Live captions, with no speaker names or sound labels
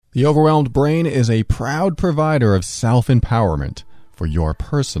The Overwhelmed Brain is a proud provider of self-empowerment for your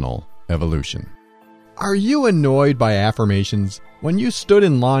personal evolution. Are you annoyed by affirmations? When you stood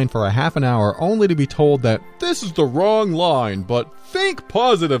in line for a half an hour only to be told that this is the wrong line, but think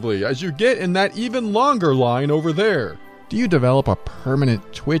positively as you get in that even longer line over there. Do you develop a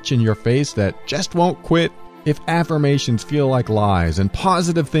permanent twitch in your face that just won't quit? If affirmations feel like lies and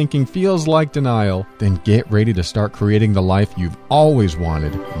positive thinking feels like denial, then get ready to start creating the life you've always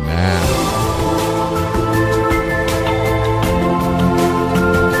wanted now.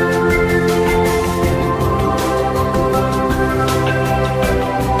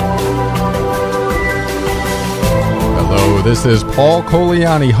 This is Paul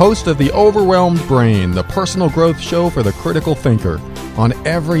Coliani, host of The Overwhelmed Brain, the personal growth show for the critical thinker. On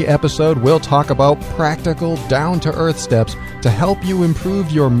every episode, we'll talk about practical, down-to-earth steps to help you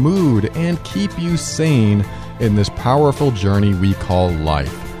improve your mood and keep you sane in this powerful journey we call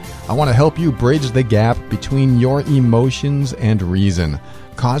life. I want to help you bridge the gap between your emotions and reason,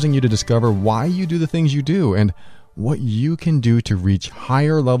 causing you to discover why you do the things you do and what you can do to reach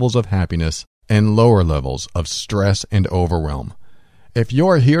higher levels of happiness and lower levels of stress and overwhelm. If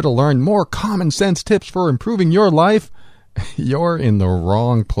you're here to learn more common sense tips for improving your life, you're in the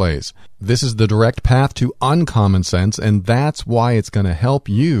wrong place. This is the direct path to uncommon sense, and that's why it's going to help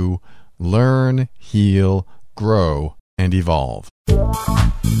you learn, heal, grow, and evolve.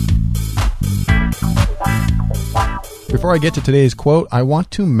 Before I get to today's quote, I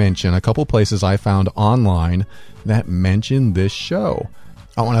want to mention a couple places I found online that mention this show.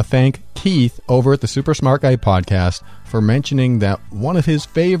 I want to thank Keith over at the Super Smart Guy podcast for mentioning that one of his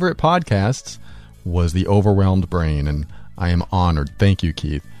favorite podcasts was The Overwhelmed Brain, and I am honored. Thank you,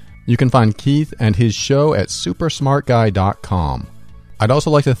 Keith. You can find Keith and his show at supersmartguy.com. I'd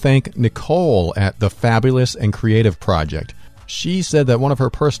also like to thank Nicole at The Fabulous and Creative Project. She said that one of her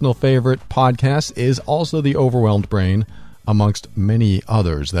personal favorite podcasts is also The Overwhelmed Brain, amongst many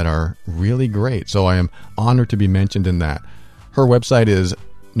others that are really great, so I am honored to be mentioned in that. Her website is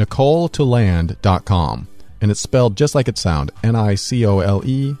NicoleToland.com, and it's spelled just like it sounds,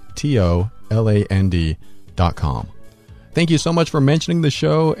 NicoleToland.com. Thank you so much for mentioning the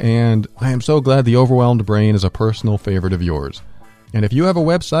show, and I am so glad The Overwhelmed Brain is a personal favorite of yours. And if you have a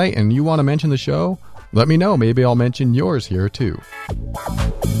website and you want to mention the show, let me know. Maybe I'll mention yours here too.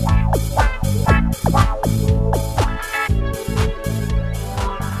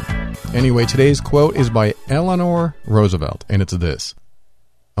 Anyway, today's quote is by Eleanor Roosevelt, and it's this: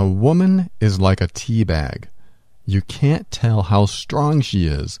 "A woman is like a tea bag. You can't tell how strong she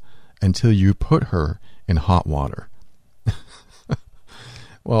is until you put her in hot water."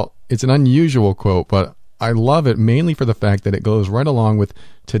 Well, it's an unusual quote, but I love it mainly for the fact that it goes right along with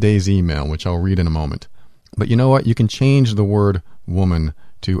today's email, which I'll read in a moment. But you know what? You can change the word woman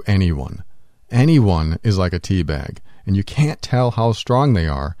to anyone. Anyone is like a tea bag, and you can't tell how strong they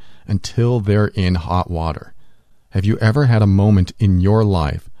are until they're in hot water. Have you ever had a moment in your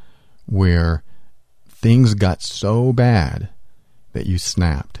life where things got so bad that you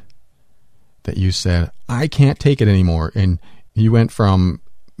snapped? That you said, I can't take it anymore, and you went from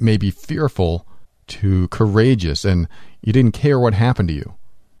maybe fearful to courageous, and you didn't care what happened to you.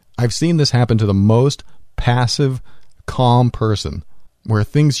 I've seen this happen to the most passive, calm person, where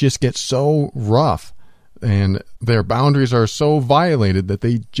things just get so rough and their boundaries are so violated that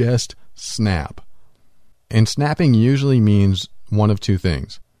they just snap. And snapping usually means one of two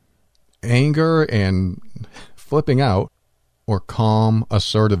things: anger and flipping out, or calm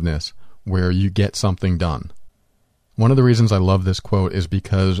assertiveness, where you get something done. One of the reasons I love this quote is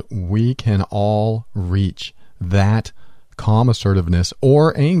because we can all reach that calm assertiveness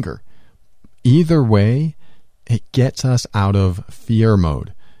or anger. Either way, it gets us out of fear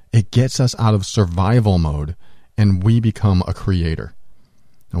mode. It gets us out of survival mode, and we become a creator.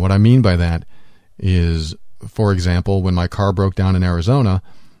 And what I mean by that is, for example, when my car broke down in Arizona,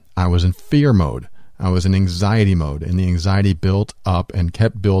 I was in fear mode. I was in anxiety mode, and the anxiety built up and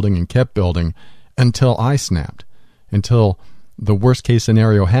kept building until I snapped, until the worst case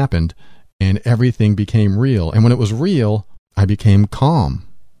scenario happened and everything became real. And when it was real, I became calm.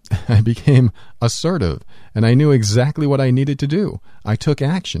 I became assertive, and I knew exactly what I needed to do. I took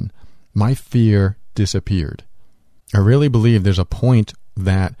action. My fear disappeared. I really believe there's a point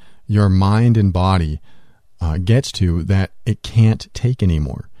that your mind and body gets to that it can't take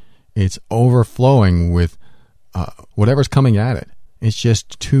anymore. It's overflowing with whatever's coming at it. It's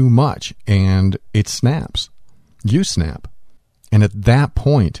just too much, and it snaps. You snap. And at that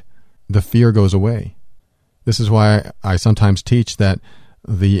point, the fear goes away. This is why I sometimes teach that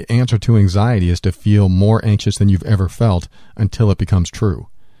the answer to anxiety is to feel more anxious than you've ever felt until it becomes true.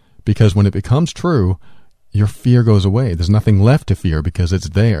 Because when it becomes true, your fear goes away. There's nothing left to fear because it's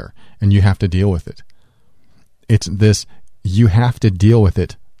there and you have to deal with it. It's this you have to deal with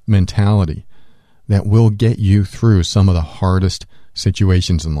it mentality that will get you through some of the hardest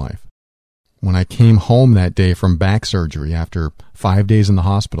situations in life. When I came home that day from back surgery after 5 days in the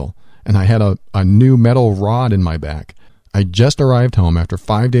hospital, and I had a new metal rod in my back, I just arrived home after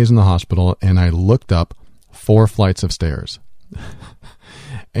 5 days in the hospital, and I looked up 4 flights of stairs.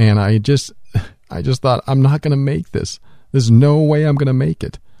 And I just thought, I'm not going to make this. There's no way I'm going to make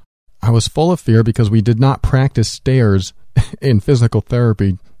it. I was full of fear because we did not practice stairs in physical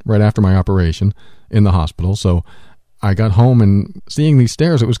therapy right after my operation in the hospital. So I got home and seeing these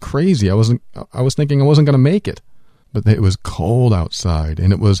stairs, it was crazy. I was thinking I wasn't going to make it. But it was cold outside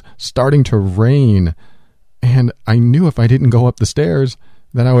and it was starting to rain. And I knew if I didn't go up the stairs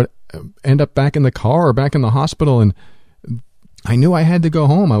that I would end up back in the car or back in the hospital. And I knew I had to go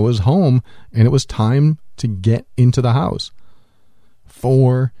home. I was home and it was time to get into the house.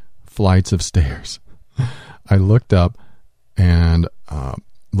 4 flights of stairs. I looked up and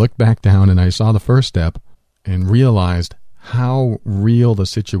looked back down and I saw the first step and realized how real the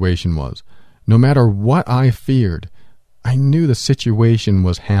situation was. No matter what I feared, I knew the situation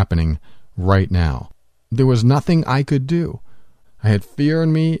was happening right now. There was nothing I could do. I had fear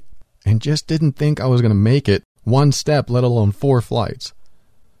in me and just didn't think I was going to make it 1 step, let alone 4 flights.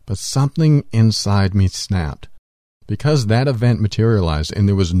 But something inside me snapped. Because that event materialized and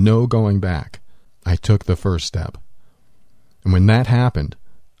there was no going back, I took the first step. And when that happened,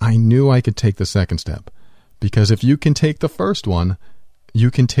 I knew I could take the second step. Because if you can take the first one, you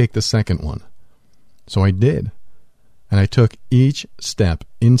can take the second one. So I did. And I took each step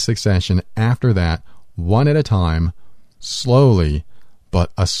in succession after that, one at a time, slowly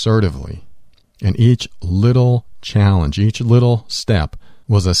but assertively. And each little challenge, each little step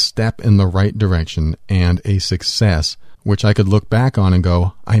was a step in the right direction and a success, which I could look back on and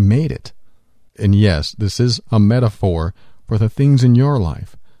go, I made it. And yes, this is a metaphor for the things in your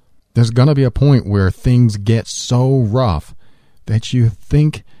life. There's going to be a point where things get so rough that you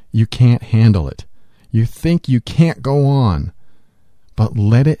think you can't handle it. You think you can't go on. But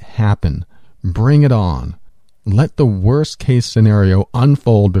let it happen. Bring it on. Let the worst case scenario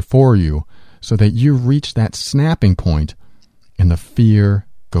unfold before you so that you reach that snapping point and the fear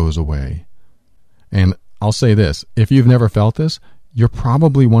goes away. And I'll say this, if you've never felt this, you're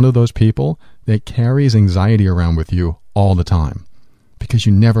probably one of those people that carries anxiety around with you all the time because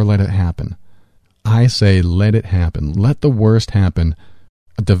you never let it happen. I say let it happen. Let the worst happen.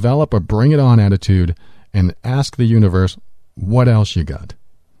 Develop a bring it on attitude and ask the universe, what else you got?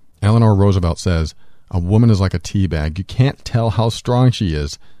 Eleanor Roosevelt says, a woman is like a tea bag. You can't tell how strong she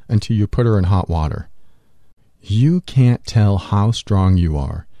is until you put her in hot water. You can't tell how strong you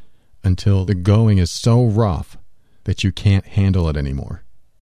are until the going is so rough that you can't handle it anymore.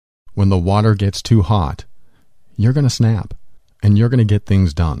 When the water gets too hot, you're going to snap and you're going to get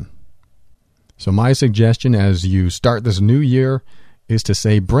things done. So my suggestion as you start this new year is to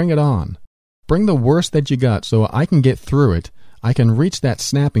say, bring it on. Bring the worst that you got so I can get through it. I can reach that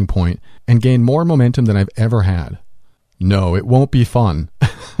snapping point and gain more momentum than I've ever had. No, it won't be fun.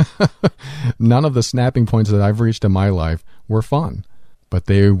 None of the snapping points that I've reached in my life were fun, but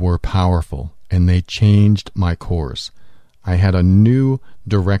they were powerful and they changed my course. I had a new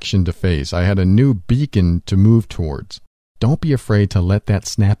direction to face. I had a new beacon to move towards. Don't be afraid to let that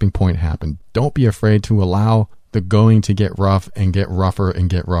snapping point happen. Don't be afraid to allow the going to get rough and get rougher and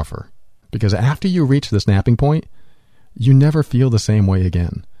get rougher. Because after you reach the snapping point, you never feel the same way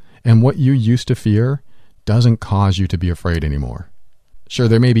again. And what you used to fear doesn't cause you to be afraid anymore. Sure,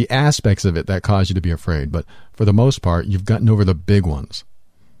 there may be aspects of it that cause you to be afraid, but for the most part, you've gotten over the big ones.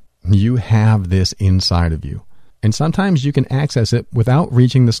 You have this inside of you. And sometimes you can access it without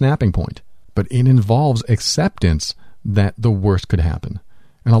reaching the snapping point. But it involves acceptance that the worst could happen.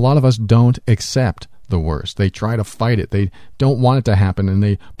 And a lot of us don't accept the worst. They try to fight it. They don't want it to happen, and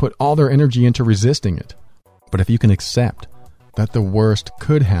they put all their energy into resisting it. But if you can accept that the worst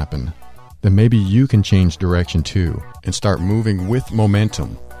could happen, then maybe you can change direction too and start moving with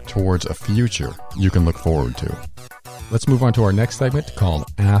momentum towards a future you can look forward to. Let's move on to our next segment called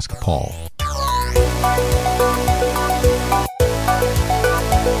Ask Paul.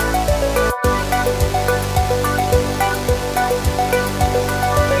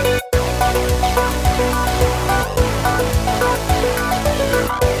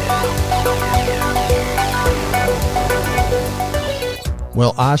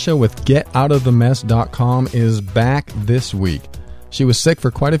 Well, Asha with GetOutOfTheMess.com is back this week. She was sick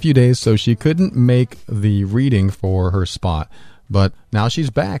for quite a few days, so she couldn't make the reading for her spot. But now she's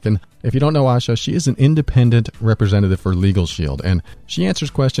back, and if you don't know Asha, she is an independent representative for Legal Shield, and she answers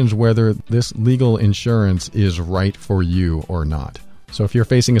questions whether this legal insurance is right for you or not. So if you're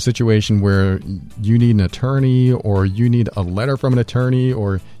facing a situation where you need an attorney, or you need a letter from an attorney,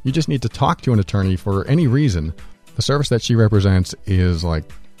 or you just need to talk to an attorney for any reason, the service that she represents is like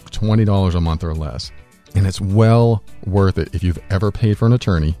 $20 a month or less. And it's well worth it if you've ever paid for an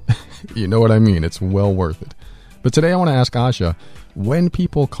attorney. You know what I mean? It's well worth it. But today I want to ask Asha, when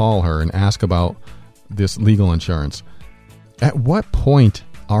people call her and ask about this legal insurance, at what point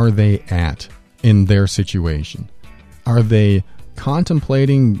are they at in their situation? Are they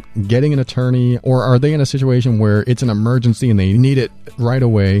contemplating getting an attorney, or are they in a situation where it's an emergency and they need it right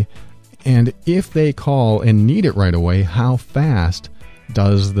away? And if they call and need it right away, how fast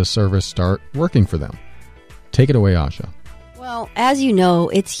does the service start working for them? Take it away, Asha. Well, as you know,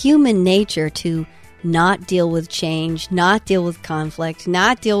 it's human nature to not deal with change, not deal with conflict,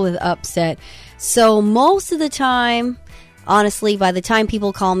 not deal with upset. So most of the time, honestly, by the time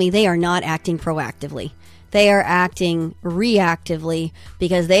people call me, they are not acting proactively. They are acting reactively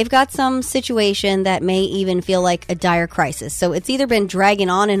because they've got some situation that may even feel like a dire crisis. So it's either been dragging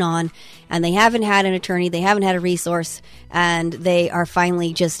on, and they haven't had an attorney, they haven't had a resource, and they are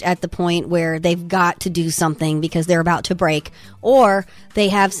finally just at the point where they've got to do something because they're about to break, or they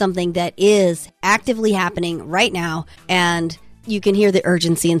have something that is actively happening right now, and you can hear the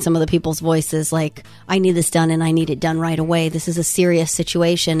urgency in some of the people's voices, like, I need this done and I need it done right away. This is a serious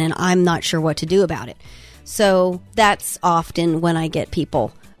situation and I'm not sure what to do about it. So that's often when I get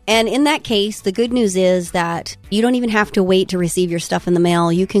people. And in that case, the good news is that you don't even have to wait to receive your stuff in the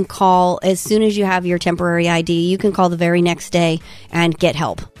mail. You can call as soon as you have your temporary ID. You can call the very next day and get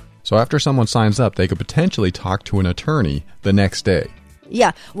help. So after someone signs up, they could potentially talk to an attorney the next day.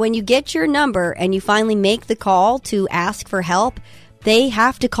 Yeah. When you get your number and you finally make the call to ask for help, they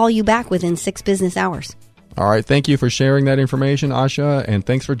have to call you back within 6 business hours. All right. Thank you for sharing that information, Asha. And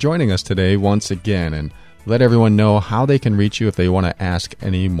thanks for joining us today once again. And let everyone know how they can reach you if they want to ask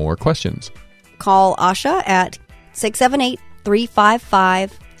any more questions. Call Asha at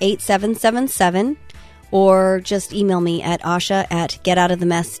 678-355-8777 or just email me at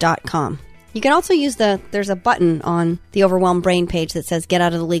asha@getoutofthemess.com. You can also use there's a button on the Overwhelmed Brain page that says Get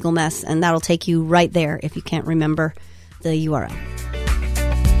Out of the Legal Mess, and that'll take you right there if you can't remember the URL.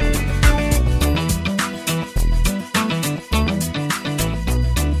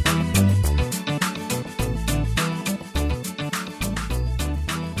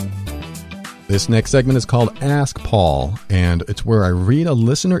 This next segment is called Ask Paul, and it's where I read a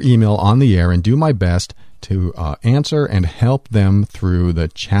listener email on the air and do my best to answer and help them through the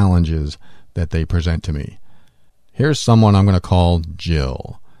challenges that they present to me. Here's someone I'm going to call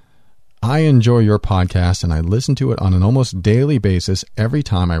Jill. I enjoy your podcast, and I listen to it on an almost daily basis every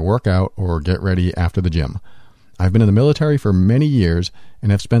time I work out or get ready after the gym. I've been in the military for many years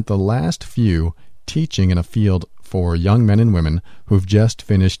and have spent the last few teaching in a field for young men and women who've just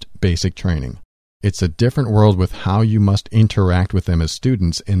finished basic training. It's a different world with how you must interact with them as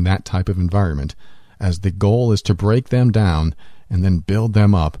students in that type of environment, as the goal is to break them down and then build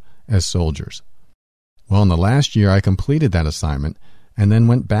them up as soldiers. Well, in the last year, I completed that assignment and then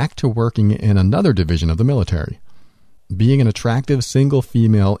went back to working in another division of the military. Being an attractive single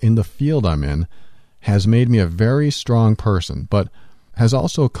female in the field I'm in has made me a very strong person, but has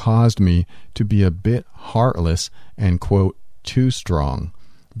also caused me to be a bit heartless and, quote, too strong,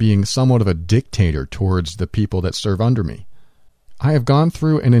 being somewhat of a dictator towards the people that serve under me. I have gone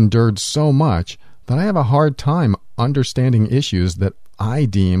through and endured so much that I have a hard time understanding issues that I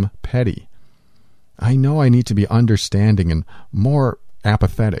deem petty. I know I need to be understanding and more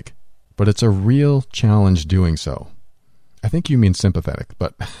apathetic, but it's a real challenge doing so. I think you mean sympathetic,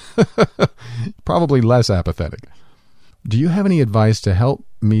 but probably less apathetic. Do you have any advice to help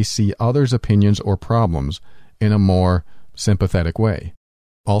me see others' opinions or problems in a more sympathetic way?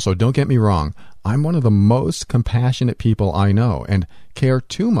 Also, don't get me wrong, I'm one of the most compassionate people I know and care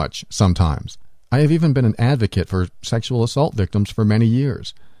too much sometimes. I have even been an advocate for sexual assault victims for many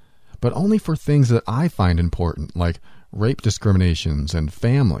years, but only for things that I find important, like rape discriminations and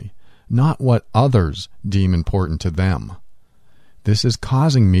family, not what others deem important to them. This is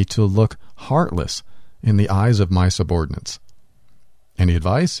causing me to look heartless in the eyes of my subordinates. Any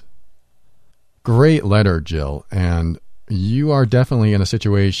advice? Great letter, Jill, and you are definitely in a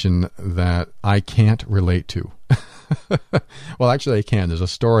situation that I can't relate to. Well, actually I can. There's a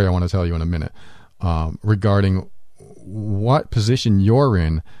story I want to tell you in a minute regarding what position you're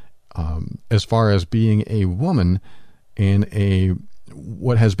in as far as being a woman in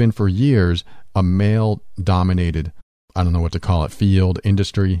what has been for years a male-dominated I don't know what to call it, field,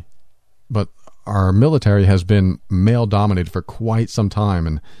 industry. But our military has been male-dominated for quite some time,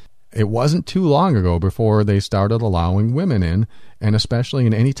 and it wasn't too long ago before they started allowing women in, and especially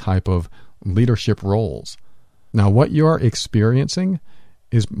in any type of leadership roles. Now, what you're experiencing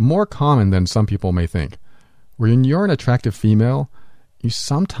is more common than some people may think. When you're an attractive female, you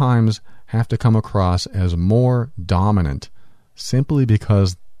sometimes have to come across as more dominant simply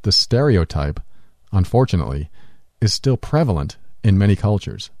because the stereotype, unfortunately, is still prevalent in many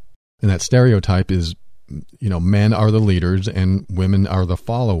cultures. And that stereotype is, men are the leaders and women are the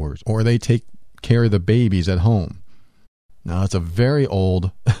followers, or they take care of the babies at home. Now, it's a very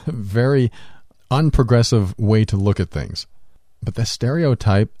old, very unprogressive way to look at things. But the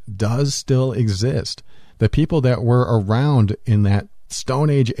stereotype does still exist. The people that were around in that Stone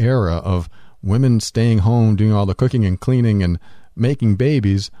Age era of women staying home, doing all the cooking and cleaning and making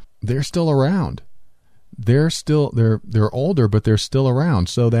babies, they're still around. They're older, but they're still around.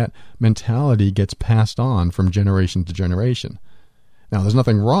 So that mentality gets passed on from generation to generation. Now, there's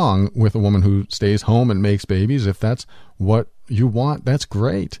nothing wrong with a woman who stays home and makes babies. If that's what you want, that's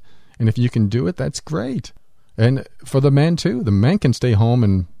great. And if you can do it, that's great. And for the men, too. The men can stay home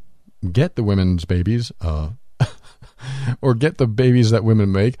and get the women's babies, or get the babies that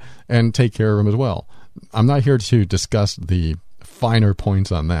women make and take care of them as well. I'm not here to discuss the finer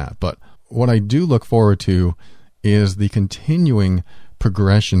points on that, but what I do look forward to is the continuing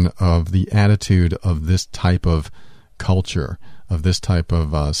progression of the attitude of this type of culture, of this type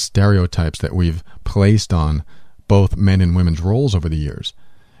of stereotypes that we've placed on both men and women's roles over the years.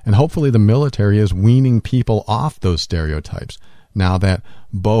 And hopefully the military is weaning people off those stereotypes now that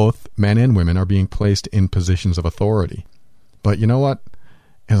both men and women are being placed in positions of authority. But you know what?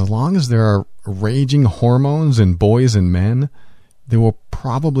 As long as there are raging hormones in boys and men, there will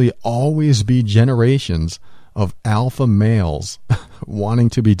probably always be generations of alpha males wanting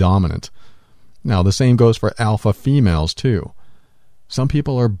to be dominant. Now, the same goes for alpha females, too. Some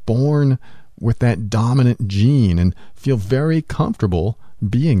people are born with that dominant gene and feel very comfortable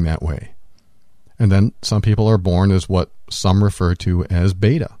being that way. And then some people are born as what some refer to as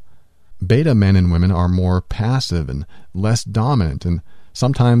beta. Beta men and women are more passive and less dominant and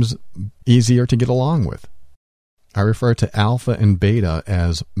sometimes easier to get along with. I refer to alpha and beta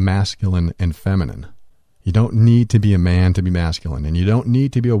as masculine and feminine. You don't need to be a man to be masculine, and you don't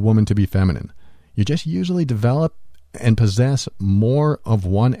need to be a woman to be feminine. You just usually develop and possess more of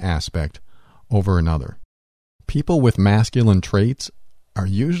one aspect over another. People with masculine traits are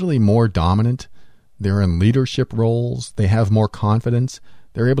usually more dominant. They're in leadership roles. They have more confidence.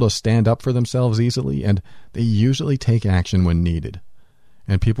 They're able to stand up for themselves easily, and they usually take action when needed.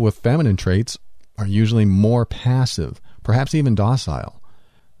 And people with feminine traits are usually more passive, perhaps even docile.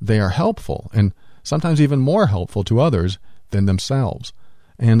 They are helpful, and sometimes even more helpful to others than themselves,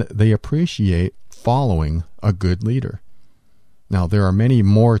 and they appreciate following a good leader. Now, there are many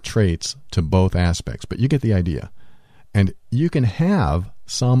more traits to both aspects, but you get the idea. And you can have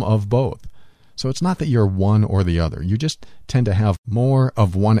some of both. So it's not that you're one or the other. You just tend to have more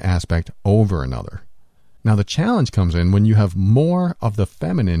of one aspect over another. Now, the challenge comes in when you have more of the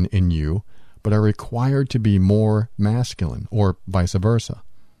feminine in you, but are required to be more masculine, or vice versa.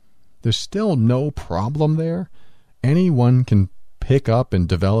 There's still no problem there. Anyone can pick up and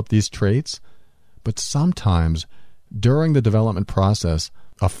develop these traits, but sometimes during the development process,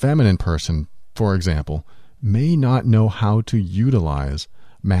 a feminine person, for example, may not know how to utilize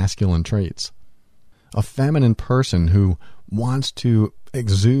masculine traits. A feminine person who wants to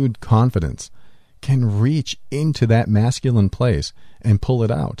exude confidence can reach into that masculine place and pull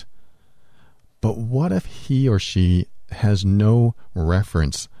it out. But what if he or she has no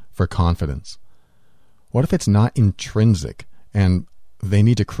reference for confidence? What if it's not intrinsic and they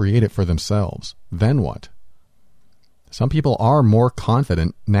need to create it for themselves? Then what? Some people are more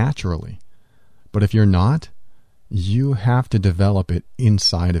confident naturally, but if you're not, you have to develop it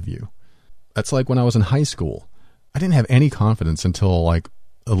inside of you. That's like when I was in high school. I didn't have any confidence until like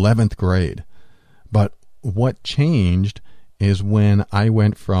 11th grade. But what changed is when I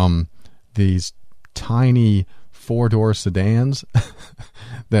went from these tiny 4-door sedans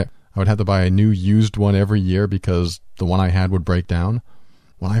that I would have to buy a new used one every year because the one I had would break down.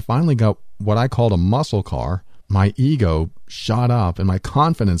 When I finally got what I called a muscle car, my ego shot up and my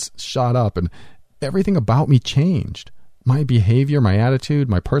confidence shot up and everything about me changed. My behavior, my attitude,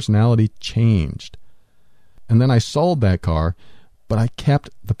 my personality changed. And then I sold that car, but I kept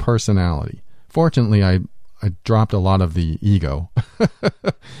the personality. Fortunately, I dropped a lot of the ego,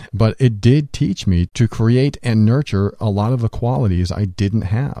 but it did teach me to create and nurture a lot of the qualities I didn't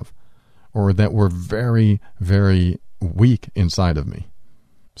have, or that were very, very weak inside of me.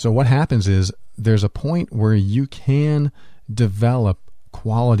 So what happens is there's a point where you can develop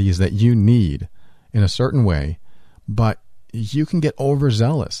qualities that you need in a certain way, but you can get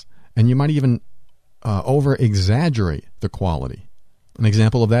overzealous, and you might even over-exaggerate the quality. An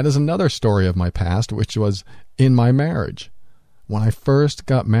example of that is another story of my past, which was in my marriage. When I first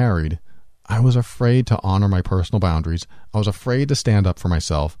got married, I was afraid to honor my personal boundaries. I was afraid to stand up for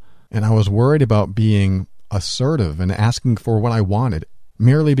myself, and I was worried about being assertive and asking for what I wanted,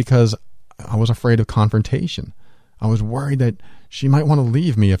 merely because I was afraid of confrontation. I was worried that she might want to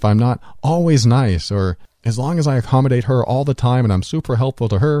leave me if I'm not always nice, or as long as I accommodate her all the time and I'm super helpful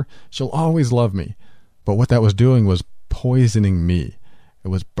to her, she'll always love me. But what that was doing was poisoning me. It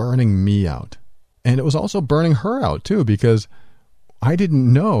was burning me out. And it was also burning her out too, because I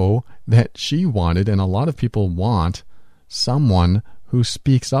didn't know that she wanted, and a lot of people want, someone who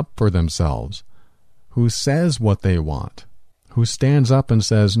speaks up for themselves, who says what they want, who stands up and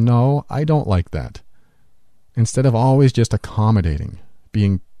says, no, I don't like that, instead of always just accommodating,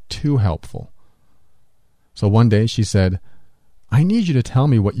 being too helpful. So one day she said, I need you to tell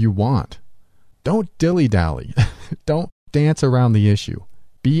me what you want. Don't dilly-dally. Don't dance around the issue.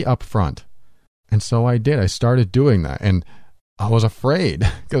 Be upfront. And so I did. I started doing that. And I was afraid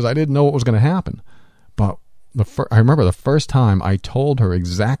because I didn't know what was going to happen. But I remember the first time I told her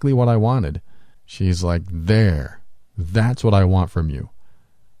exactly what I wanted, she's like, there, that's what I want from you.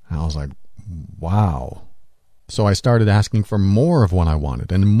 And I was like, wow. So I started asking for more of what I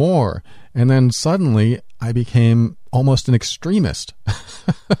wanted and more. And then suddenly I became almost an extremist.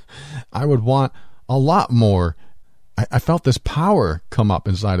 I would want a lot more. I felt this power come up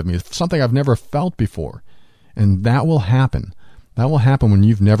inside of me, something I've never felt before. And that will happen. That will happen when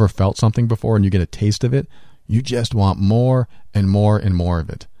you've never felt something before and you get a taste of it. You just want more and more and more of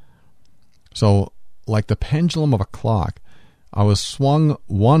it. So, like the pendulum of a clock, I was swung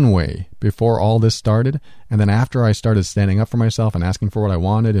one way before all this started, and then after I started standing up for myself and asking for what I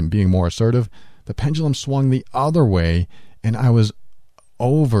wanted and being more assertive, the pendulum swung the other way, and I was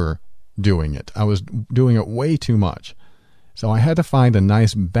overdoing it. I was doing it way too much. So I had to find a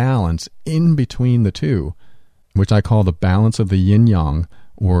nice balance in between the two, which I call the balance of the yin-yang,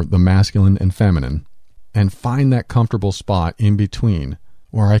 or the masculine and feminine, and find that comfortable spot in between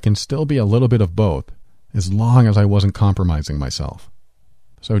where I can still be a little bit of both, as long as I wasn't compromising myself.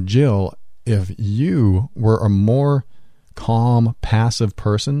 So Jill, if you were a more calm, passive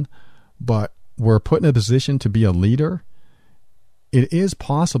person, but were put in a position to be a leader, it is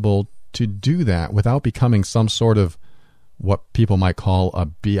possible to do that without becoming some sort of what people might call a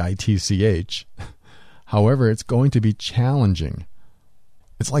bitch. However, it's going to be challenging.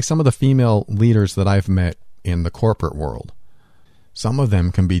 It's like some of the female leaders that I've met in the corporate world. Some of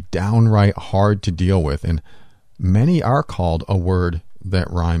them can be downright hard to deal with, and many are called a word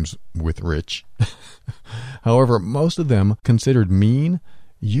that rhymes with rich. However, most of them, considered mean,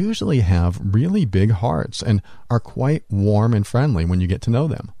 usually have really big hearts and are quite warm and friendly when you get to know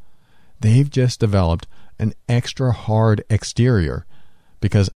them. They've just developed an extra hard exterior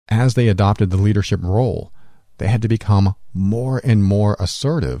because as they adopted the leadership role, they had to become more and more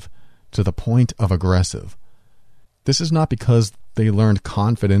assertive to the point of aggressive. This is not because they learned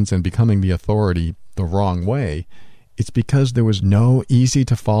confidence and becoming the authority the wrong way. It's because there was no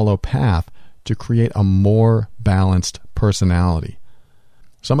easy-to-follow path to create a more balanced personality.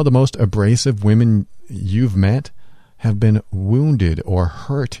 Some of the most abrasive women you've met have been wounded or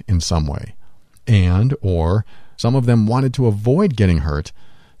hurt in some way, or some of them wanted to avoid getting hurt,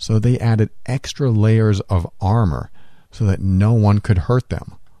 so they added extra layers of armor so that no one could hurt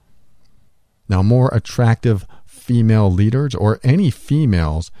them. Now, more attractive female leaders, or any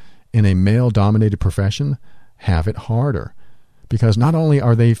females in a male-dominated profession, have it harder, because not only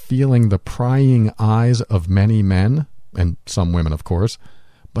are they feeling the prying eyes of many men, and some women, of course,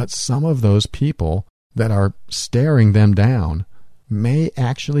 but some of those people that are staring them down may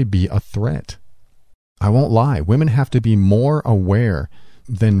actually be a threat. I won't lie, women have to be more aware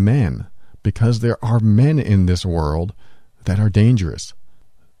than men, because there are men in this world that are dangerous.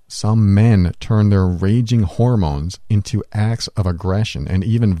 Some men turn their raging hormones into acts of aggression and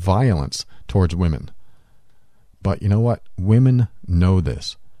even violence towards women. But you know what? Women know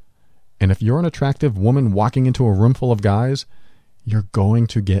this. And if you're an attractive woman walking into a room full of guys, you're going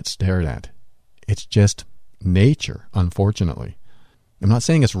to get stared at. It's just nature, unfortunately. I'm not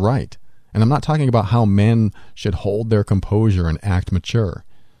saying it's right. And I'm not talking about how men should hold their composure and act mature.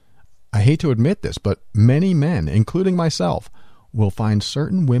 I hate to admit this, but many men, including myself, will find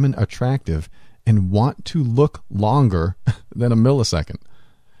certain women attractive and want to look longer than a millisecond.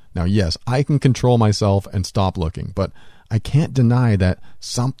 Now, yes, I can control myself and stop looking, but I can't deny that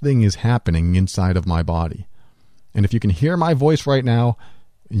something is happening inside of my body. And if you can hear my voice right now,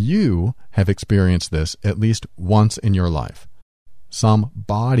 you have experienced this at least once in your life. Some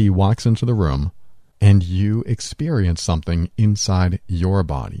body walks into the room and you experience something inside your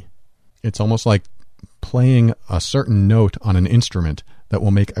body. It's almost like playing a certain note on an instrument that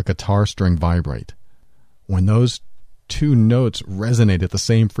will make a guitar string vibrate. When those two notes resonate at the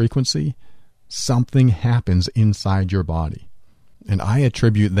same frequency, something happens inside your body. And I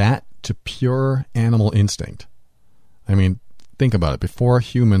attribute that to pure animal instinct. I mean, think about it. Before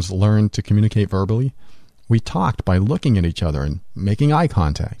humans learned to communicate verbally, we talked by looking at each other and making eye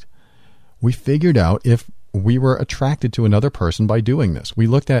contact. We figured out if we were attracted to another person by doing this. We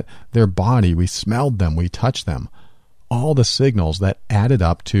looked at their body, we smelled them, we touched them. All the signals that added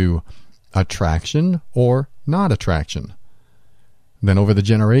up to attraction or not attraction. Then over the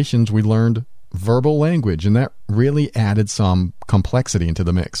generations, we learned verbal language, and that really added some complexity into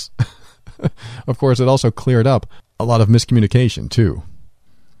the mix. Of course, it also cleared up a lot of miscommunication, too.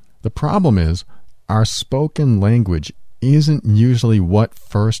 The problem is, our spoken language isn't usually what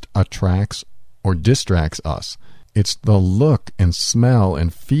first attracts or distracts us. It's the look and smell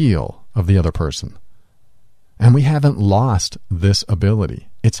and feel of the other person. And we haven't lost this ability.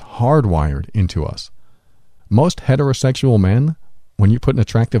 It's hardwired into us. Most heterosexual men, when you put an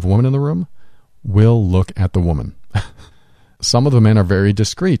attractive woman in the room, will look at the woman. Some of the men are very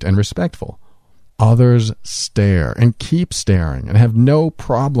discreet and respectful. Others stare and keep staring and have no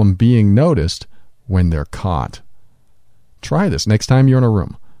problem being noticed when they're caught. Try this next time you're in a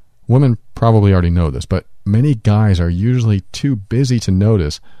room. Women probably already know this, but many guys are usually too busy to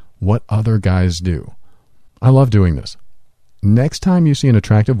notice what other guys do. I love doing this. Next time you see an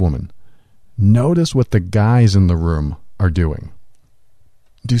attractive woman, notice what the guys in the room are doing.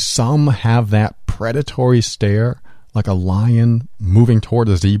 Do some have that predatory stare like a lion moving toward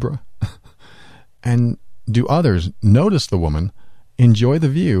a zebra? And do others notice the woman, enjoy the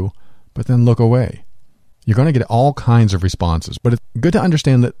view, but then look away? You're going to get all kinds of responses, but it's good to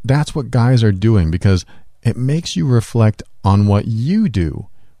understand that that's what guys are doing because it makes you reflect on what you do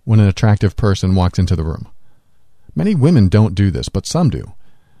when an attractive person walks into the room. Many women don't do this, but some do.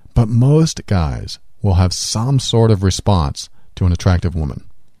 But most guys will have some sort of response to an attractive woman.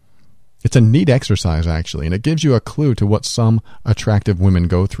 It's a neat exercise, actually, and it gives you a clue to what some attractive women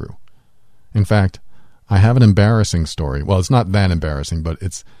go through. In fact, I have an embarrassing story. Well, it's not that embarrassing, but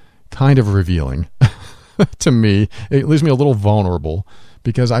it's kind of revealing to me. It leaves me a little vulnerable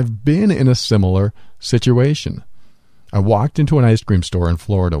because I've been in a similar situation. I walked into an ice cream store in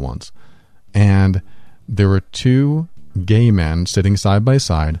Florida once, and there were two gay men sitting side by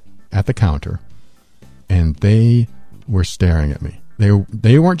side at the counter, and they were staring at me.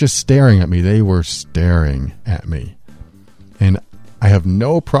 They weren't just staring at me, they were staring at me. And I have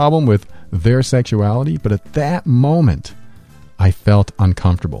no problem with their sexuality, but at that moment, I felt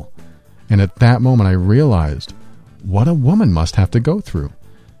uncomfortable. And at that moment, I realized what a woman must have to go through.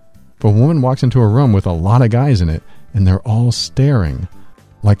 If a woman walks into a room with a lot of guys in it, and they're all staring,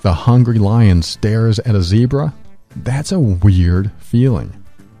 like the hungry lion stares at a zebra, that's a weird feeling.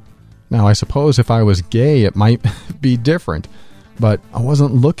 Now, I suppose if I was gay, it might be different, but I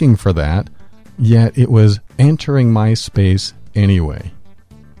wasn't looking for that, yet it was entering my space anyway.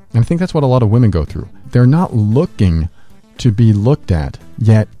 And I think that's what a lot of women go through. They're not looking to be looked at,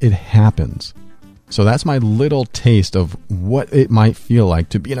 yet it happens. So that's my little taste of what it might feel like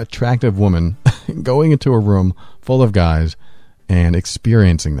to be an attractive woman going into a room full of guys and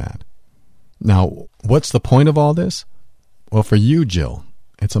experiencing that. Now, what's the point of all this? Well, for you, Jill,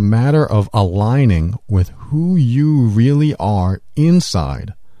 it's a matter of aligning with who you really are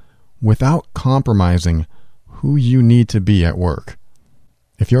inside without compromising who you need to be at work.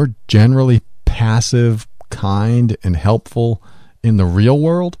 If you're generally passive, kind, and helpful in the real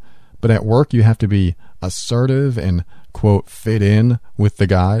world, but at work you have to be assertive and, quote, fit in with the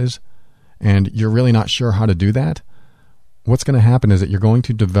guys, and you're really not sure how to do that, what's going to happen is that you're going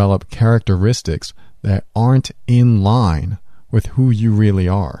to develop characteristics that aren't in line with who you really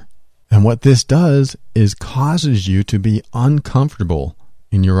are. And what this does is causes you to be uncomfortable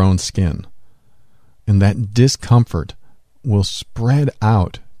in your own skin. And that discomfort will spread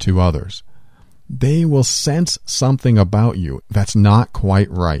out to others. They will sense something about you that's not quite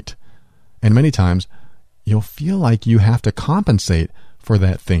right. And many times, you'll feel like you have to compensate for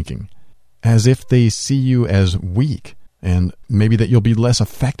that thinking, as if they see you as weak, and maybe that you'll be less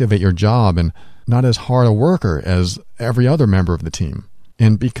effective at your job and not as hard a worker as every other member of the team.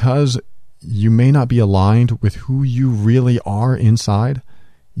 And because you may not be aligned with who you really are inside,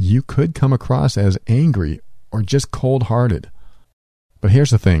 you could come across as angry or just cold-hearted. But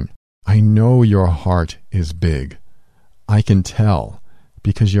here's the thing. I know your heart is big. I can tell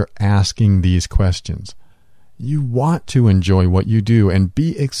because you're asking these questions. You want to enjoy what you do and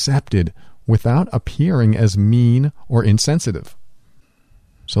be accepted without appearing as mean or insensitive.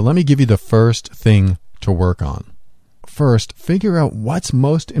 So let me give you the first thing to work on. First, figure out what's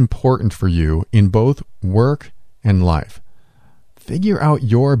most important for you in both work and life. Figure out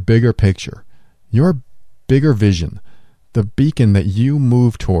your bigger picture, your bigger vision, the beacon that you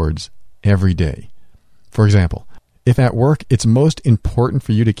move towards every day. For example, if at work it's most important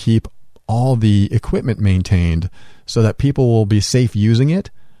for you to keep all the equipment maintained so that people will be safe using it,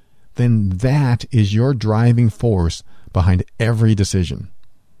 then that is your driving force behind every decision.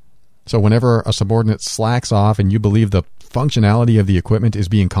 So whenever a subordinate slacks off and you believe the functionality of the equipment is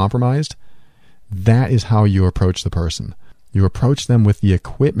being compromised, that is how you approach the person. You approach them with the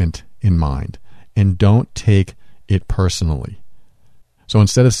equipment in mind and don't take it personally. So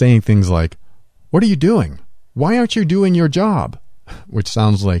instead of saying things like, "What are you doing? Why aren't you doing your job?" which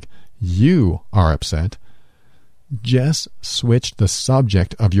sounds like you are upset, just switch the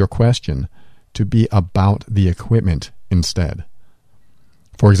subject of your question to be about the equipment instead.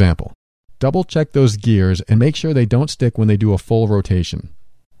 For example, double check those gears and make sure they don't stick when they do a full rotation.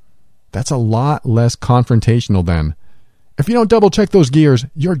 That's a lot less confrontational than, "If you don't double check those gears,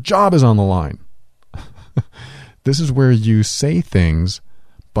 your job is on the line." This is where you say things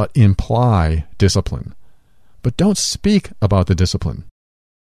but imply discipline, but don't speak about the discipline.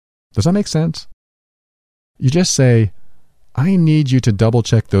 Does that make sense? You just say, "I need you to double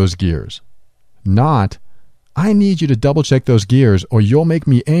check those gears," not, "I need you to double check those gears or you'll make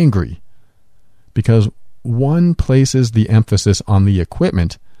me angry," because one places the emphasis on the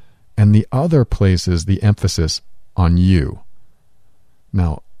equipment and the other places the emphasis on you.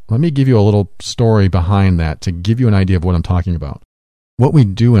 Now, let me give you a little story behind that to give you an idea of what I'm talking about. What we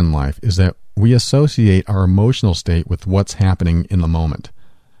do in life is that we associate our emotional state with what's happening in the moment.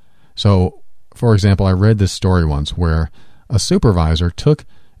 So, for example, I read this story once where a supervisor took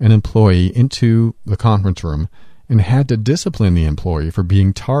an employee into the conference room and had to discipline the employee for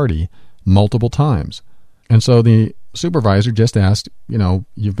being tardy multiple times. And so the supervisor just asked,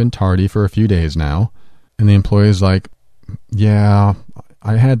 "You've been tardy for a few days now." And the employee's like, "Yeah,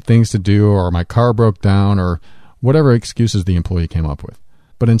 I had things to do, or my car broke down," or whatever excuses the employee came up with.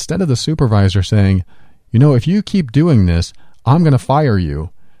 But instead of the supervisor saying, "If you keep doing this, I'm going to fire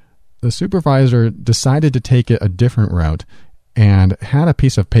you," the supervisor decided to take it a different route and had a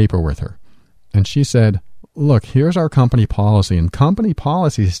piece of paper with her. And she said, "Look, here's our company policy, and company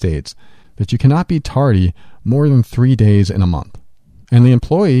policy states that you cannot be tardy more than 3 days in a month." And the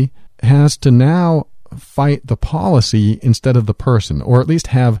employee has to now fight the policy instead of the person, or at least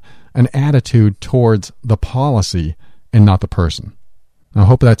have an attitude towards the policy and not the person. I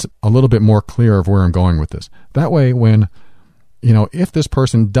hope that's a little bit more clear of where I'm going with this. That way, when, if this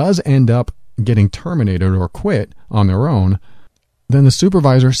person does end up getting terminated or quit on their own, then the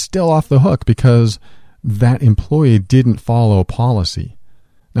supervisor's still off the hook because that employee didn't follow policy.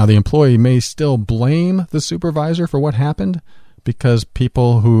 Now, the employee may still blame the supervisor for what happened because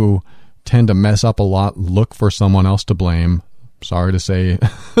people who tend to mess up a lot look for someone else to blame. Sorry to say,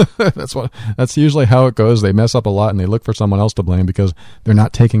 that's usually how it goes. They mess up a lot and they look for someone else to blame because they're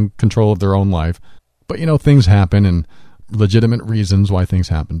not taking control of their own life. But things happen and legitimate reasons why things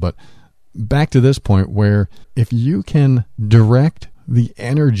happen. But back to this point where if you can direct the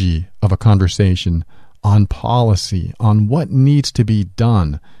energy of a conversation on policy, on what needs to be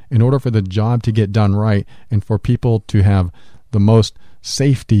done in order for the job to get done right and for people to have the most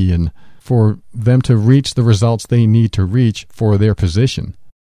safety and for them to reach the results they need to reach for their position.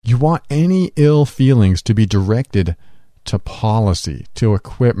 You want any ill feelings to be directed to policy, to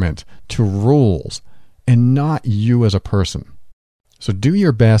equipment, to rules, and not you as a person. So do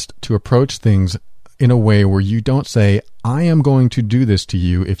your best to approach things in a way where you don't say, "I am going to do this to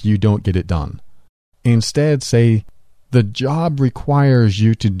you if you don't get it done." Instead, say, "The job requires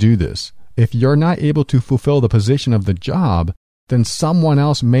you to do this. If you're not able to fulfill the position of the job, then someone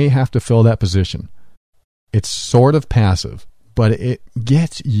else may have to fill that position." It's sort of passive, but it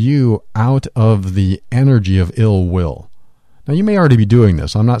gets you out of the energy of ill will. Now, you may already be doing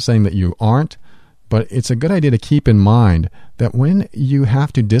this. I'm not saying that you aren't, but it's a good idea to keep in mind that when you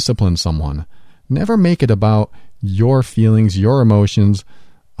have to discipline someone, never make it about your feelings, your emotions,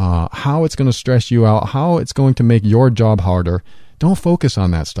 how it's going to stress you out, how it's going to make your job harder. Don't focus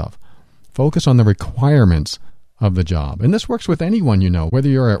on that stuff. Focus on the requirements of the job. And this works with anyone, whether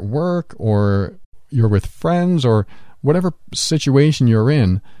you're at work or you're with friends or whatever situation you're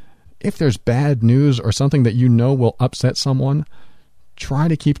in, if there's bad news or something that you know will upset someone, try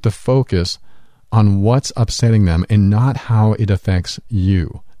to keep the focus on what's upsetting them and not how it affects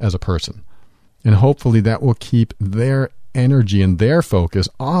you as a person. And hopefully that will keep their energy and their focus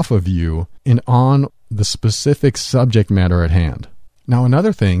off of you and on the specific subject matter at hand. Now,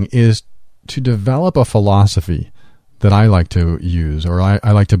 another thing is to develop a philosophy that I like to use, or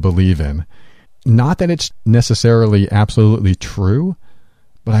I like to believe in. Not that it's necessarily absolutely true,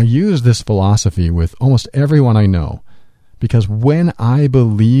 but I use this philosophy with almost everyone I know. Because when I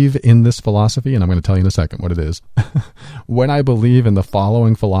believe in this philosophy, and I'm going to tell you in a second what it is, when I believe in the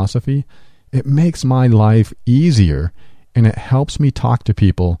following philosophy, it makes my life easier and it helps me talk to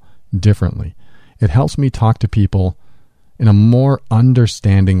people differently. It helps me talk to people in a more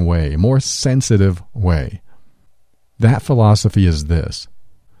understanding way, more sensitive way. That philosophy is this: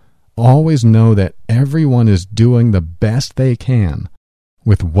 always know that everyone is doing the best they can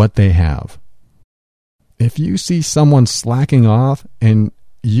with what they have. If you see someone slacking off and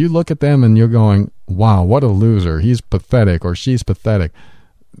you look at them and you're going, wow, what a loser, he's pathetic or she's pathetic,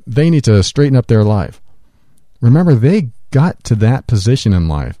 they need to straighten up their life. Remember, they got to that position in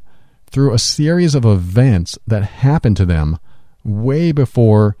life through a series of events that happened to them way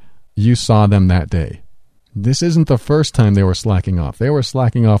before you saw them that day. This isn't the first time they were slacking off. They were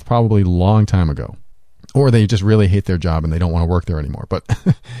slacking off probably a long time ago. Or they just really hate their job and they don't want to work there anymore. But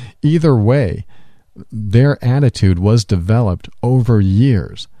either way, their attitude was developed over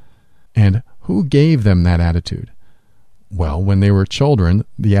years. And who gave them that attitude? Well, when they were children,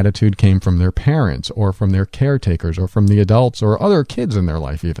 the attitude came from their parents or from their caretakers or from the adults or other kids in their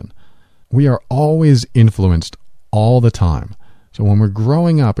life even. We are always influenced all the time. So when we're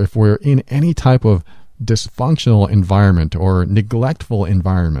growing up, if we're in any type of dysfunctional environment or neglectful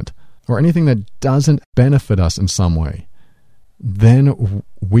environment or anything that doesn't benefit us in some way, then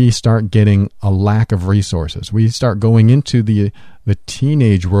we start getting a lack of resources. We start going into the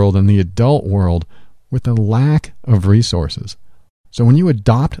teenage world and the adult world with a lack of resources. So when you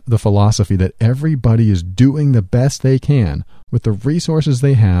adopt the philosophy that everybody is doing the best they can with the resources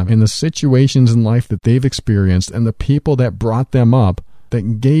they have and the situations in life that they've experienced and the people that brought them up,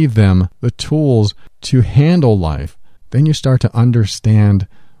 that gave them the tools to handle life, then you start to understand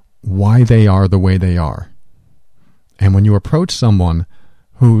why they are the way they are. And when you approach someone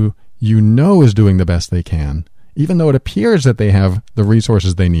who you know is doing the best they can, even though it appears that they have the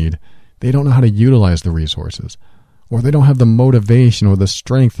resources they need, they don't know how to utilize the resources, or they don't have the motivation or the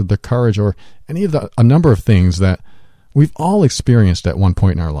strength or the courage or any of a number of things that we've all experienced at one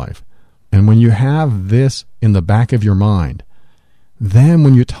point in our life. And when you have this in the back of your mind, then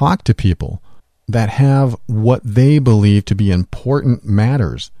when you talk to people that have what they believe to be important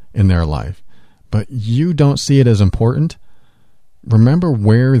matters in their life, but you don't see it as important, remember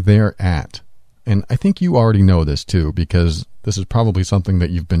where they're at. And I think you already know this too, because this is probably something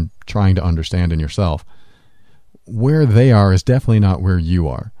that you've been trying to understand in yourself. Where they are is definitely not where you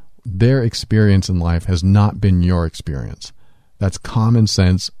are. Their experience in life has not been your experience. That's common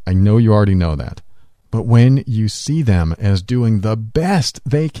sense. I know you already know that. But when you see them as doing the best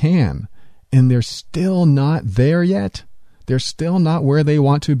they can, and they're still not there yet, they're still not where they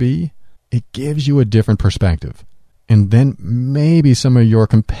want to be, it gives you a different perspective. And then maybe some of your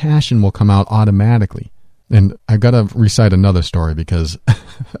compassion will come out automatically. And I've got to recite another story because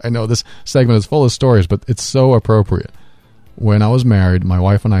I know this segment is full of stories, but it's so appropriate. When I was married, my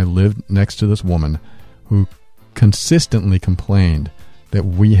wife and I lived next to this woman who consistently complained that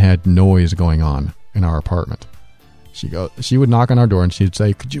we had noise going on in our apartment. She would knock on our door and she'd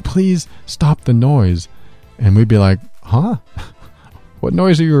say, "Could you please stop the noise?" And we'd be like, "Huh? What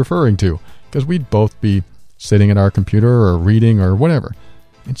noise are you referring to?" Because we'd both be sitting at our computer or reading or whatever.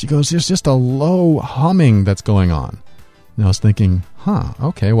 And she goes, "There's just a low humming that's going on." And I was thinking,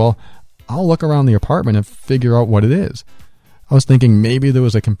 okay, well, I'll look around the apartment and figure out what it is. I was thinking maybe there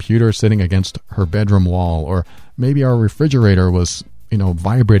was a computer sitting against her bedroom wall, or maybe our refrigerator was,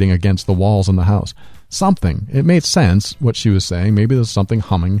 vibrating against the walls in the house. Something. It made sense what she was saying. Maybe there's something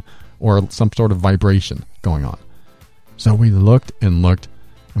humming or some sort of vibration going on. So we looked and looked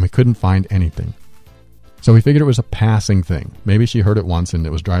and we couldn't find anything. So we figured it was a passing thing. Maybe she heard it once and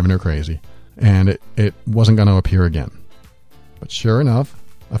it was driving her crazy, and it wasn't going to appear again. But sure enough,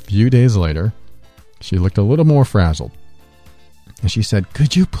 a few days later, she looked a little more frazzled. And she said,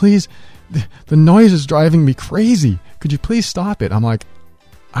 "Could you please, the noise is driving me crazy. Could you please stop it?" I'm like,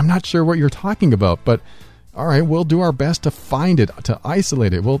 "I'm not sure what you're talking about, but all right, we'll do our best to find it, to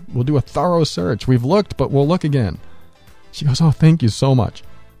isolate it. We'll do a thorough search. We've looked, but we'll look again." She goes, "Oh, thank you so much."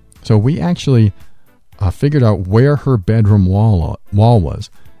 So we actually figured out where her bedroom wall was,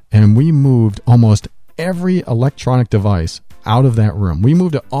 and we moved almost every electronic device out of that room. We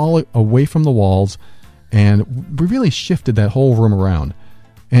moved it all away from the walls, and we really shifted that whole room around.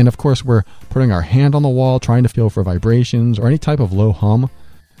 And of course, we're putting our hand on the wall, trying to feel for vibrations or any type of low hum,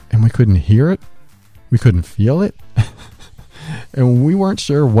 and we couldn't hear it. We couldn't feel it. And we weren't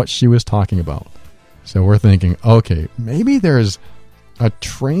sure what she was talking about. So we're thinking, okay, maybe there's a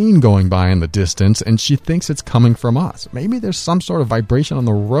train going by in the distance and she thinks it's coming from us. Maybe there's some sort of vibration on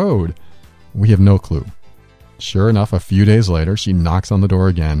the road. We have no clue. Sure enough, a few days later, she knocks on the door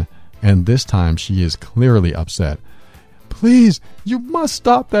again, and this time she is clearly upset. Please, you must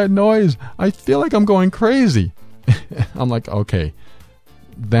stop that noise. I feel like I'm going crazy. I'm like, okay,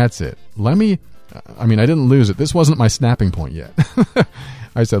 that's it. I didn't lose it. This wasn't my snapping point yet.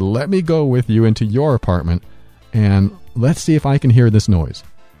 I said, let me go with you into your apartment and let's see if I can hear this noise.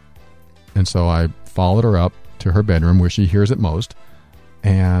 And so I followed her up to her bedroom where she hears it most.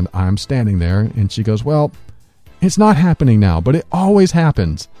 And I'm standing there and she goes, well, it's not happening now, but it always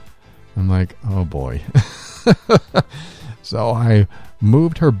happens. I'm like, oh boy. So I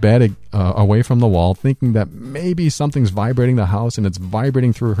moved her bed away from the wall, thinking that maybe something's vibrating the house and it's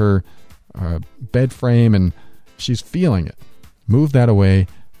vibrating through her bed frame and she's feeling it. Moved that away,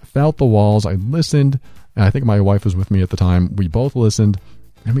 felt the walls. I listened, and I think my wife was with me at the time. We both listened,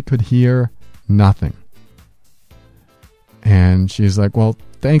 and we could hear nothing. And she's like, well,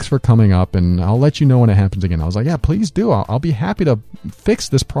 thanks for coming up, and I'll let you know when it happens again. I was like, yeah, please do. I'll be happy to fix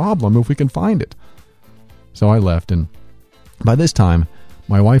this problem if we can find it. So I left, and by this time,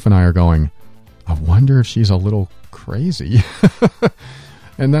 my wife and I are going, I wonder if she's a little crazy.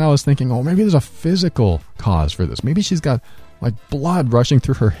 And then I was thinking, oh, maybe there's a physical cause for this. Maybe she's got like blood rushing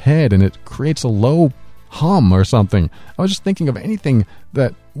through her head and it creates a low hum or something. I was just thinking of anything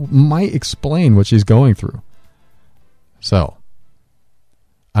that might explain what she's going through. So,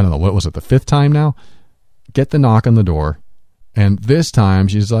 I don't know, what was it, the 5th time now? Get the knock on the door. And this time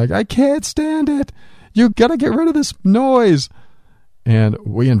she's like, I can't stand it. You gotta get rid of this noise. And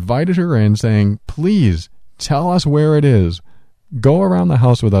we invited her in saying, please tell us where it is. Go around the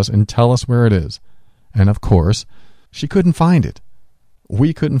house with us and tell us where it is. And of course, she couldn't find it.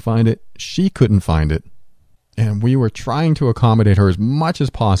 We couldn't find it. She couldn't find it. And we were trying to accommodate her as much as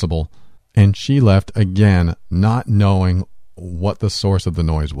possible. And she left again, not knowing what the source of the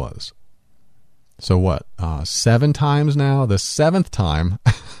noise was. So what? 7 times now? The 7th time,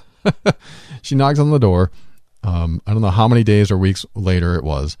 she knocks on the door. I don't know how many days or weeks later it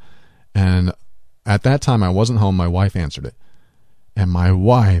was. And at that time, I wasn't home. My wife answered it. And my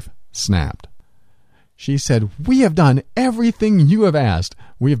wife snapped. She said, we have done everything you have asked.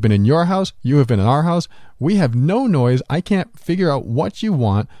 We have been in your house. You have been in our house. We have no noise. I can't figure out what you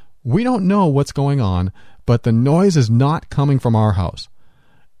want. We don't know what's going on, but the noise is not coming from our house.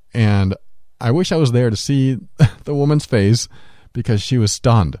 And I wish I was there to see the woman's face because she was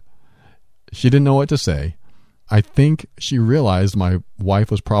stunned. She didn't know what to say. I think she realized my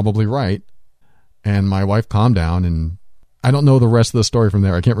wife was probably right. And my wife calmed down, and I don't know the rest of the story from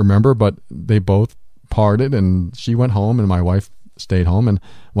there. I can't remember, but they both parted and she went home and my wife stayed home. And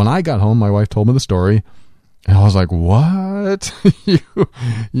when I got home, my wife told me the story and I was like, what?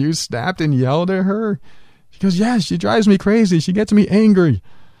 You snapped and yelled at her? She goes, yeah, she drives me crazy. She gets me angry.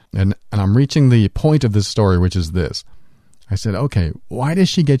 And I'm reaching the point of this story, which is this. I said, okay, why does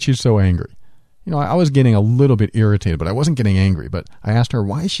she get you so angry? You know, I was getting a little bit irritated, but I wasn't getting angry. But I asked her,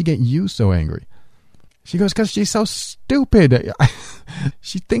 why does she get you so angry? She goes, because she's so stupid.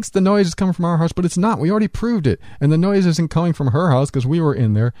 She thinks the noise is coming from our house, but it's not. We already proved it. And the noise isn't coming from her house because we were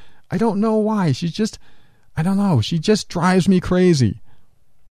in there. I don't know why. I don't know. She just drives me crazy.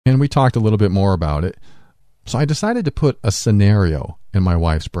 And we talked a little bit more about it. So I decided to put a scenario in my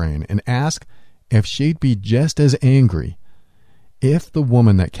wife's brain and ask if she'd be just as angry if the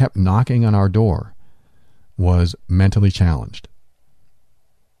woman that kept knocking on our door was mentally challenged.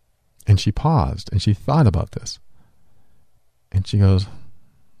 And she paused and she thought about this. And she goes,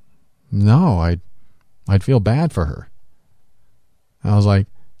 no, I'd feel bad for her. I was like,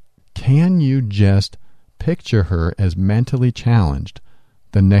 can you just picture her as mentally challenged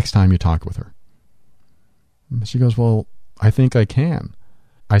the next time you talk with her? And she goes, well, I think I can.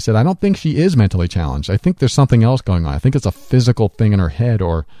 I said, I don't think she is mentally challenged. I think there's something else going on. I think it's a physical thing in her head,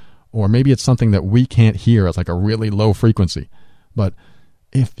 or maybe it's something that we can't hear. It's like a really low frequency. But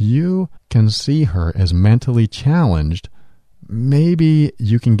if you can see her as mentally challenged, maybe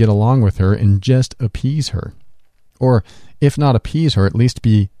you can get along with her and just appease her. Or if not appease her, at least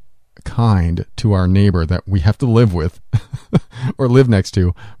be kind to our neighbor that we have to live with or live next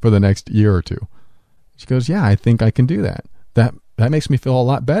to for the next year or two. She goes, yeah, I think I can do that. That makes me feel a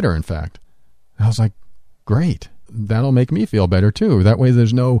lot better, in fact. And I was like, great. That'll make me feel better too. That way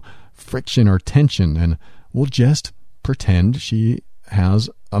there's no friction or tension, and we'll just pretend she has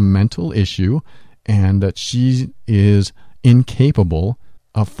a mental issue and that she is incapable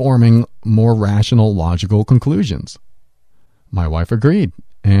of forming more rational, logical conclusions. My wife agreed,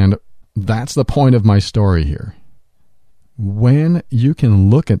 and that's the point of my story here. When you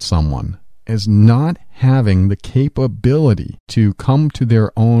can look at someone as not having the capability to come to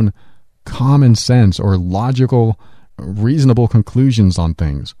their own common sense or logical, reasonable conclusions on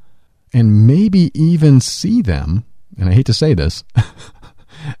things, and maybe even see them, and I hate to say this,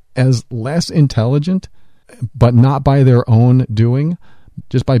 as less intelligent, but not by their own doing,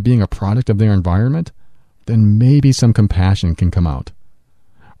 just by being a product of their environment, then maybe some compassion can come out.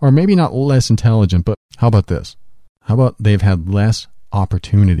 Or maybe not less intelligent, but how about this? How about they've had less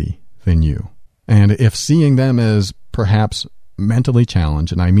opportunity than you? And if seeing them as perhaps mentally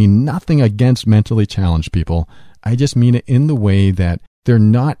challenged, and I mean nothing against mentally challenged people, I just mean it in the way that they're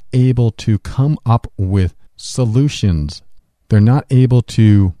not able to come up with solutions. They're not able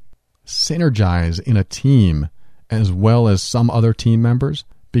to synergize in a team as well as some other team members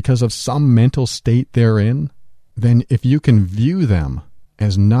because of some mental state they're in, then if you can view them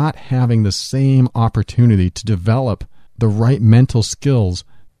as not having the same opportunity to develop the right mental skills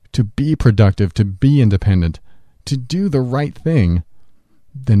to be productive, to be independent, to do the right thing,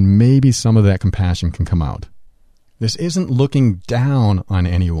 then maybe some of that compassion can come out. This isn't looking down on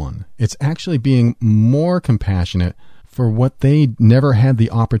anyone. It's actually being more compassionate for what they never had the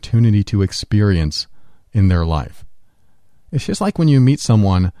opportunity to experience in their life. It's just like when you meet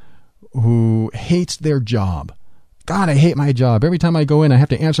someone who hates their job. God, I hate my job. Every time I go in, I have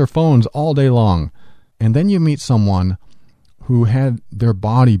to answer phones all day long. And then you meet someone who had their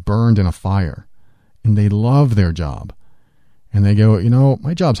body burned in a fire, and they love their job. And they go,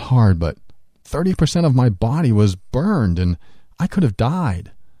 my job's hard, but 30% of my body was burned, and I could have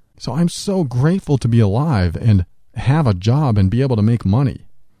died. So I'm so grateful to be alive and have a job and be able to make money.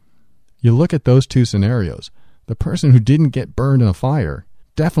 You look at those two scenarios. The person who didn't get burned in a fire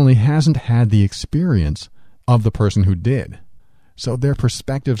definitely hasn't had the experience of the person who did. So their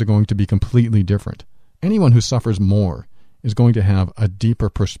perspectives are going to be completely different. Anyone who suffers more is going to have a deeper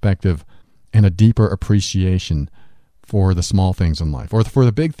perspective and a deeper appreciation for the small things in life, or for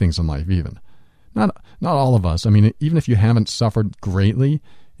the big things in life even. Not all of us. I mean, even if you haven't suffered greatly,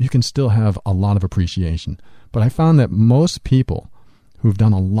 you can still have a lot of appreciation. But I found that most people who've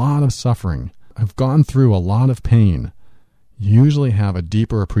done a lot of suffering, have gone through a lot of pain, usually have a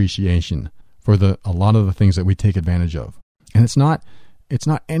deeper appreciation for a lot of the things that we take advantage of. And it's not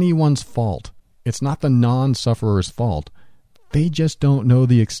anyone's fault. It's not the non-sufferer's fault. They just don't know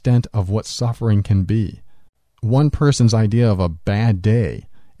the extent of what suffering can be. One person's idea of a bad day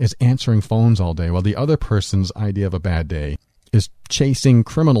is answering phones all day, while the other person's idea of a bad day is chasing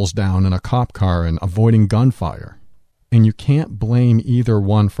criminals down in a cop car and avoiding gunfire. And you can't blame either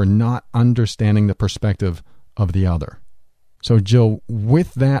one for not understanding the perspective of the other. So Jill,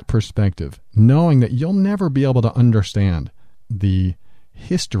 with that perspective, knowing that you'll never be able to understand the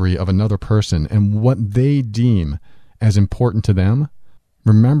history of another person and what they deem as important to them,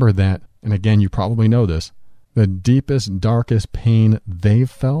 remember that, and again, you probably know this, the deepest, darkest pain they've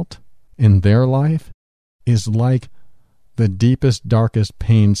felt in their life is like the deepest, darkest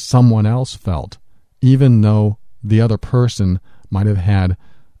pain someone else felt, even though the other person might have had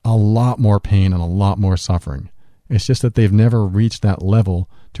a lot more pain and a lot more suffering. It's just that they've never reached that level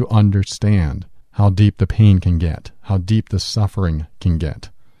to understand how deep the pain can get, how deep the suffering can get.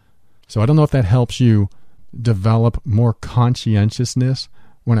 So I don't know if that helps you develop more conscientiousness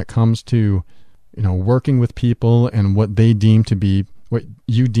when it comes to, working with people and what you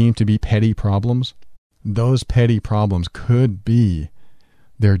deem to be petty problems. Those petty problems could be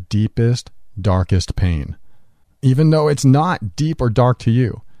their deepest, darkest pain, even though it's not deep or dark to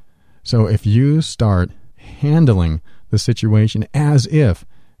you. So if you start handling the situation as if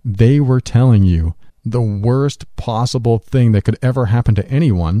they were telling you the worst possible thing that could ever happen to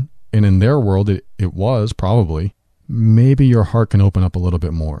anyone, and in their world it was probably, maybe your heart can open up a little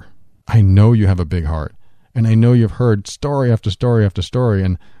bit more. I know you have a big heart, and I know you've heard story after story after story,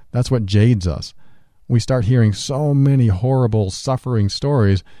 and that's what jades us. We start hearing so many horrible, suffering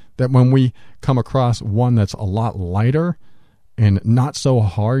stories that when we come across one that's a lot lighter and not so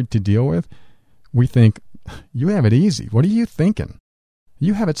hard to deal with, we think, you have it easy. What are you thinking?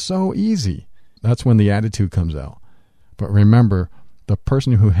 You have it so easy. That's when the attitude comes out. But remember, the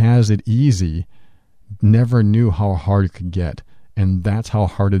person who has it easy never knew how hard it could get, and that's how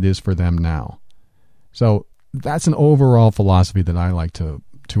hard it is for them now. So that's an overall philosophy that I like to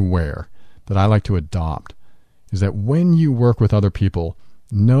wear, that I like to adopt, is that when you work with other people,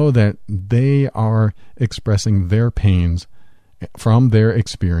 know that they are expressing their pains from their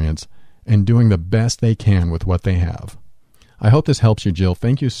experience and doing the best they can with what they have. I hope this helps you, Jill.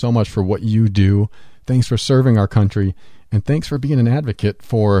 Thank you so much for what you do. Thanks for serving our country, and thanks for being an advocate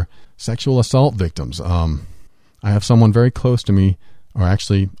for sexual assault victims. I have someone very close to me, or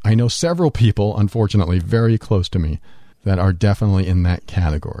actually, I know several people, unfortunately, very close to me, that are definitely in that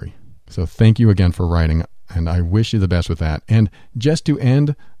category. So thank you again for writing, and I wish you the best with that. And just to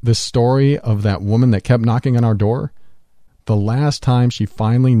end the story of that woman that kept knocking on our door, the last time she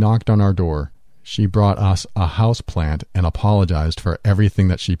finally knocked on our door, she brought us a house plant and apologized for everything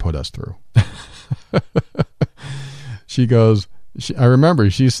that she put us through. She goes, I remember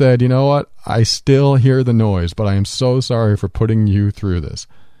she said, "You know what? I still hear the noise, but I am so sorry for putting you through this."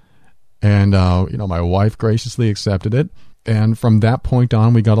 And, my wife graciously accepted it. And from that point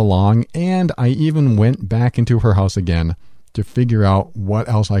on, we got along. And I even went back into her house again to figure out what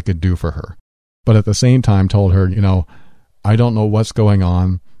else I could do for her. But at the same time, told her, I don't know what's going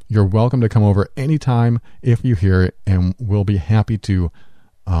on. You're welcome to come over anytime if you hear it, and we'll be happy to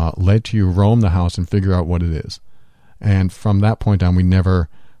let you roam the house and figure out what it is. And from that point on, we never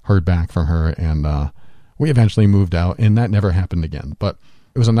heard back from her, and we eventually moved out, and that never happened again. But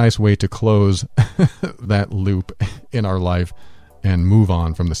it was a nice way to close that loop in our life and move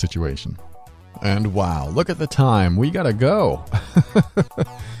on from the situation. And wow, look at the time. We gotta go.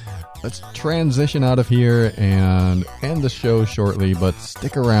 Let's transition out of here and end the show shortly, but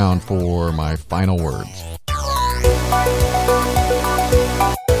stick around for my final words.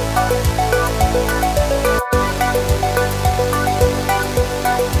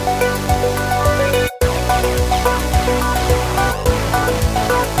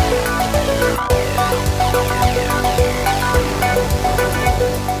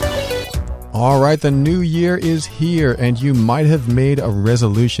 All right, the new year is here, and you might have made a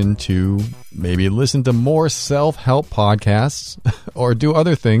resolution to maybe listen to more self-help podcasts or do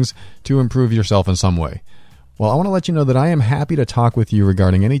other things to improve yourself in some way. Well, I want to let you know that I am happy to talk with you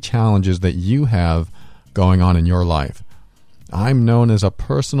regarding any challenges that you have going on in your life. I'm known as a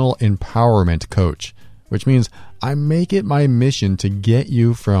personal empowerment coach, which means I make it my mission to get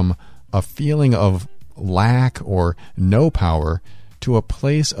you from a feeling of lack or no power to a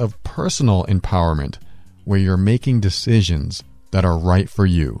place of personal empowerment where you're making decisions that are right for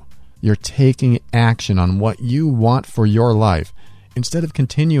you. You're taking action on what you want for your life instead of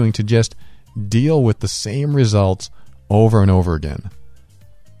continuing to just deal with the same results over and over again.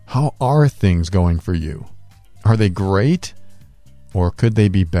 How are things going for you? Are they great? Or could they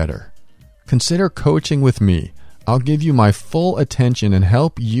be better? Consider coaching with me. I'll give you my full attention and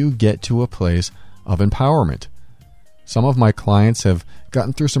help you get to a place of empowerment. Some of my clients have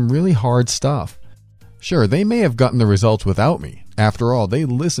gotten through some really hard stuff. Sure, they may have gotten the results without me. After all, they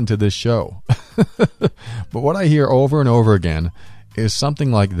listen to this show. But what I hear over and over again is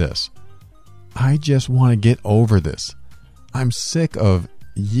something like this. I just want to get over this. I'm sick of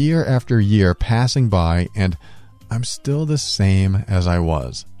year after year passing by and I'm still the same as I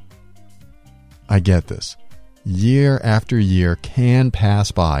was. I get this. Year after year can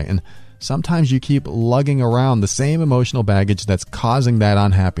pass by, and sometimes you keep lugging around the same emotional baggage that's causing that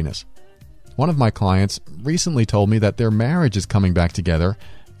unhappiness. One of my clients recently told me that their marriage is coming back together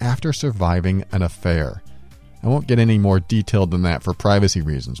after surviving an affair. I won't get any more detailed than that for privacy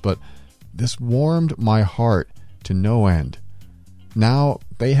reasons, but this warmed my heart to no end. Now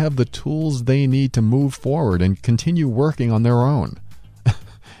they have the tools they need to move forward and continue working on their own.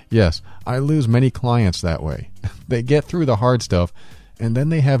 Yes, I lose many clients that way. They get through the hard stuff, and then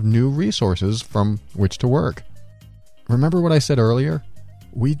they have new resources from which to work. Remember what I said earlier?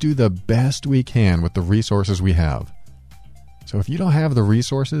 We do the best we can with the resources we have. So if you don't have the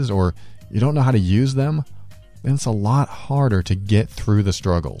resources or you don't know how to use them, then it's a lot harder to get through the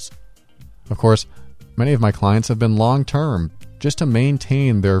struggles. Of course, many of my clients have been long-term just to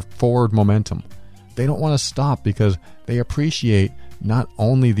maintain their forward momentum. They don't want to stop because they appreciate not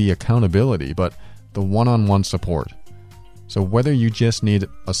only the accountability, but the one-on-one support. So whether you just need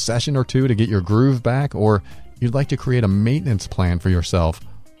a session or two to get your groove back, or you'd like to create a maintenance plan for yourself,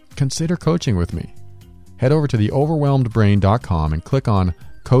 consider coaching with me. Head over to theoverwhelmedbrain.com and click on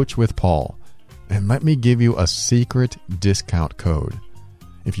Coach with Paul, and let me give you a secret discount code.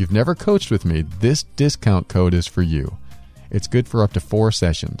 If you've never coached with me, this discount code is for you. It's good for up to 4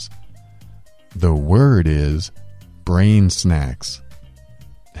 sessions. The word is Brain Snacks.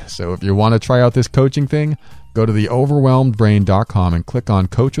 So if you want to try out this coaching thing, go to theoverwhelmedbrain.com and click on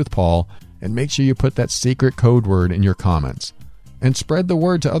Coach with Paul, And make sure you put that secret code word in your comments. And spread the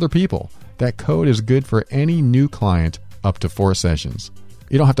word to other people. That code is good for any new client up to 4 sessions.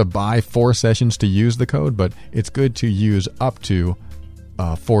 You don't have to buy 4 sessions to use the code, but it's good to use up to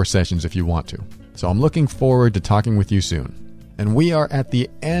 4 sessions if you want to. So I'm looking forward to talking with you soon. And we are at the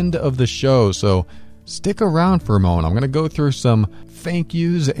end of the show, so stick around for a moment. I'm going to go through some thank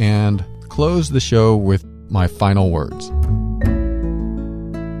yous and close the show with my final words.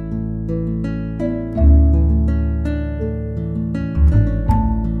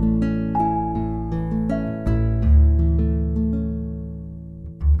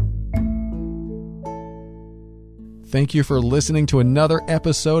 Thank you for listening to another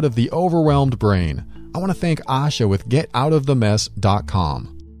episode of The Overwhelmed Brain. I want to thank Asha with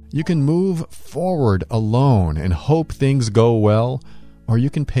GetOutOfTheMess.com. You can move forward alone and hope things go well, or you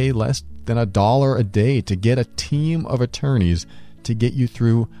can pay less than $1 a day to get a team of attorneys to get you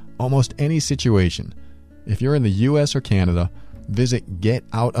through almost any situation. If you're in the US or Canada, visit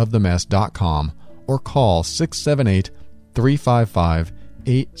GetOutOfTheMess.com or call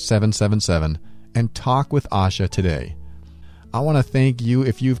 678-355-8777 and talk with Asha today. I want to thank you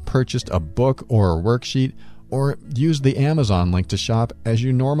if you've purchased a book or a worksheet or used the Amazon link to shop as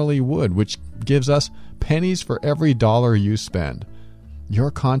you normally would, which gives us pennies for every dollar you spend.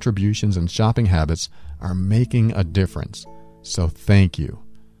 Your contributions and shopping habits are making a difference, so thank you.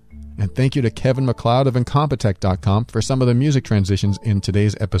 And thank you to Kevin MacLeod of Incompetech.com for some of the music transitions in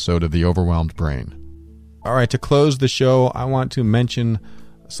today's episode of The Overwhelmed Brain. All right, to close the show, I want to mention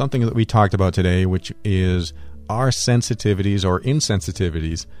something that we talked about today, which is our sensitivities or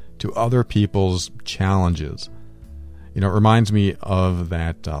insensitivities to other people's challenges. It reminds me of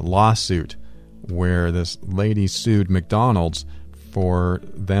that lawsuit where this lady sued McDonald's for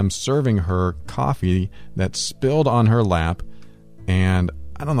them serving her coffee that spilled on her lap, and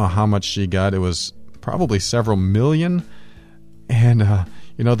I don't know how much she got. It was probably several million, and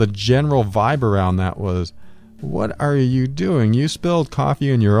the general vibe around that was, what are you doing? You spilled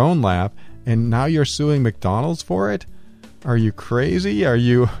coffee in your own lap, and now you're suing McDonald's for it? Are you crazy? Are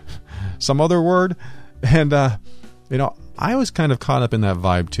you some other word? And, I was kind of caught up in that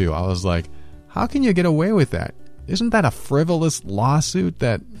vibe too. I was like, how can you get away with that? Isn't that a frivolous lawsuit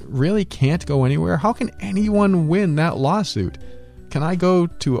that really can't go anywhere? How can anyone win that lawsuit? Can I go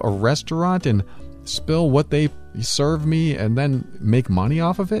to a restaurant and spill what they serve me and then make money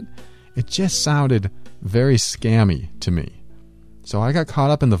off of it? It just sounded very scammy to me. So I got caught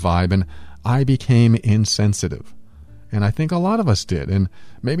up in the vibe and I became insensitive. And I think a lot of us did. And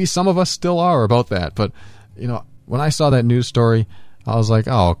maybe some of us still are about that. But, when I saw that news story, I was like,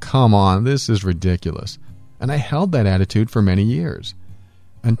 oh, come on, this is ridiculous. And I held that attitude for many years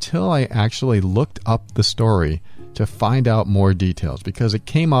until I actually looked up the story to find out more details, because it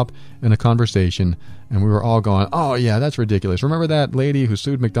came up in a conversation and we were all going, oh, yeah, that's ridiculous. Remember that lady who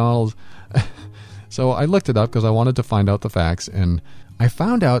sued McDonald's? So I looked it up because I wanted to find out the facts, and I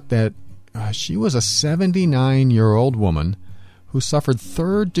found out that she was a 79-year-old woman who suffered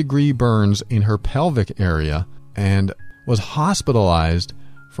third-degree burns in her pelvic area and was hospitalized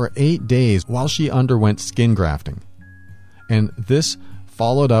for 8 days while she underwent skin grafting. And this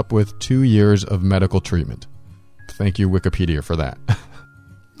followed up with 2 years of medical treatment. Thank you, Wikipedia, for that.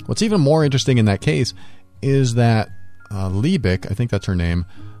 What's even more interesting in that case is that Liebig, I think that's her name,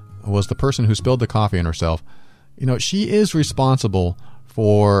 was the person who spilled the coffee on herself. She is responsible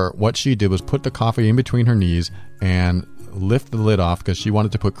for what she did was put the coffee in between her knees and lift the lid off because she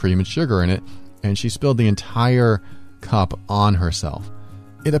wanted to put cream and sugar in it, and she spilled the entire cup on herself.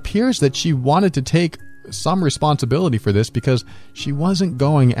 It appears that she wanted to take some responsibility for this because she wasn't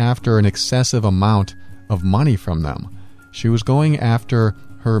going after an excessive amount of money from them. She was going after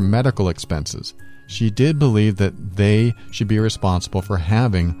her medical expenses. She did believe that they should be responsible for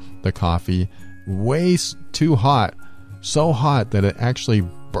having the coffee way too hot, so hot that it actually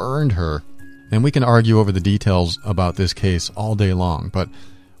burned her. And we can argue over the details about this case all day long, but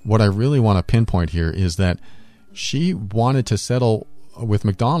what I really want to pinpoint here is that she wanted to settle with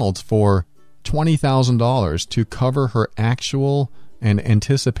McDonald's for $20,000 to cover her actual and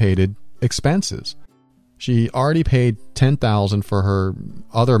anticipated expenses. She already paid $10,000 for her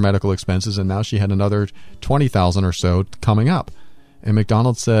other medical expenses, and now she had another $20,000 or so coming up. And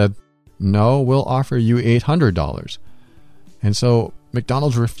McDonald's said, no, we'll offer you $800. And so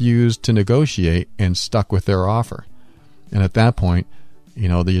McDonald's refused to negotiate and stuck with their offer. And at that point,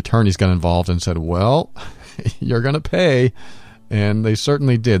 the attorneys got involved and said, well, you're going to pay. And they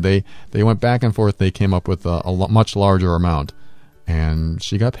certainly did. They went back and forth. They came up with a much larger amount, and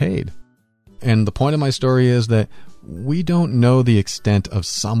she got paid. And the point of my story is that we don't know the extent of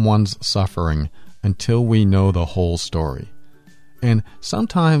someone's suffering until we know the whole story. And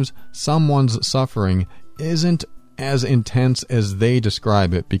sometimes someone's suffering isn't as intense as they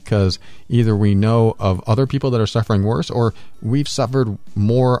describe it because either we know of other people that are suffering worse or we've suffered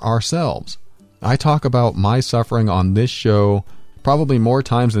more ourselves. I talk about my suffering on this show probably more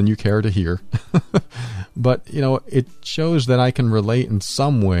times than you care to hear. But, it shows that I can relate in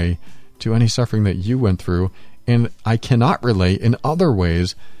some way to any suffering that you went through, and I cannot relate in other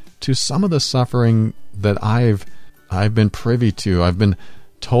ways to some of the suffering that I've been privy to. I've been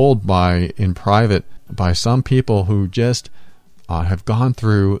told in private by some people who just have gone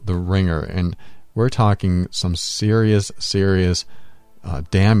through the ringer, and we're talking some serious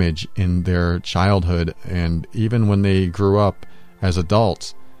damage in their childhood and even when they grew up as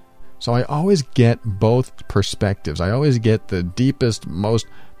adults. So I always get both perspectives. I always get the deepest, most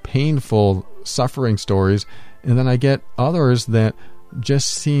painful suffering stories, and then I get others that just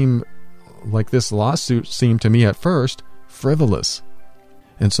seem like this lawsuit seemed to me at first frivolous.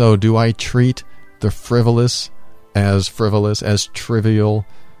 And so do I treat the frivolous, as trivial,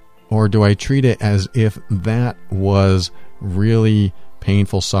 or do I treat it as if that was really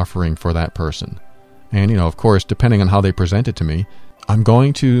painful suffering for that person? And, of course, depending on how they present it to me, I'm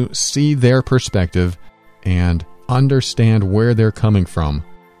going to see their perspective and understand where they're coming from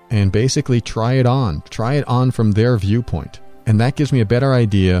and basically try it on from their viewpoint. And that gives me a better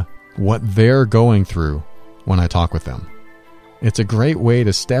idea what they're going through when I talk with them. It's a great way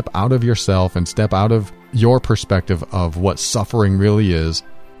to step out of yourself and step out of your perspective of what suffering really is,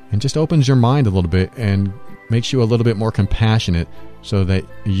 and just opens your mind a little bit and makes you a little bit more compassionate so that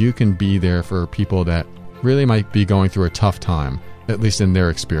you can be there for people that really might be going through a tough time, at least in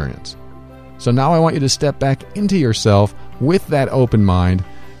their experience. So now I want you to step back into yourself with that open mind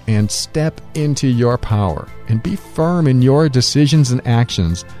and step into your power and be firm in your decisions and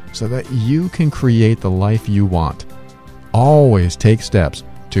actions so that you can create the life you want. Always take steps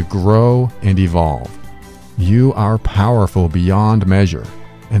to grow and evolve. You are powerful beyond measure.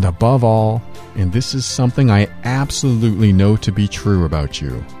 And above all, and this is something I absolutely know to be true about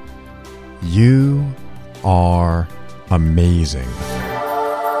you, you are amazing.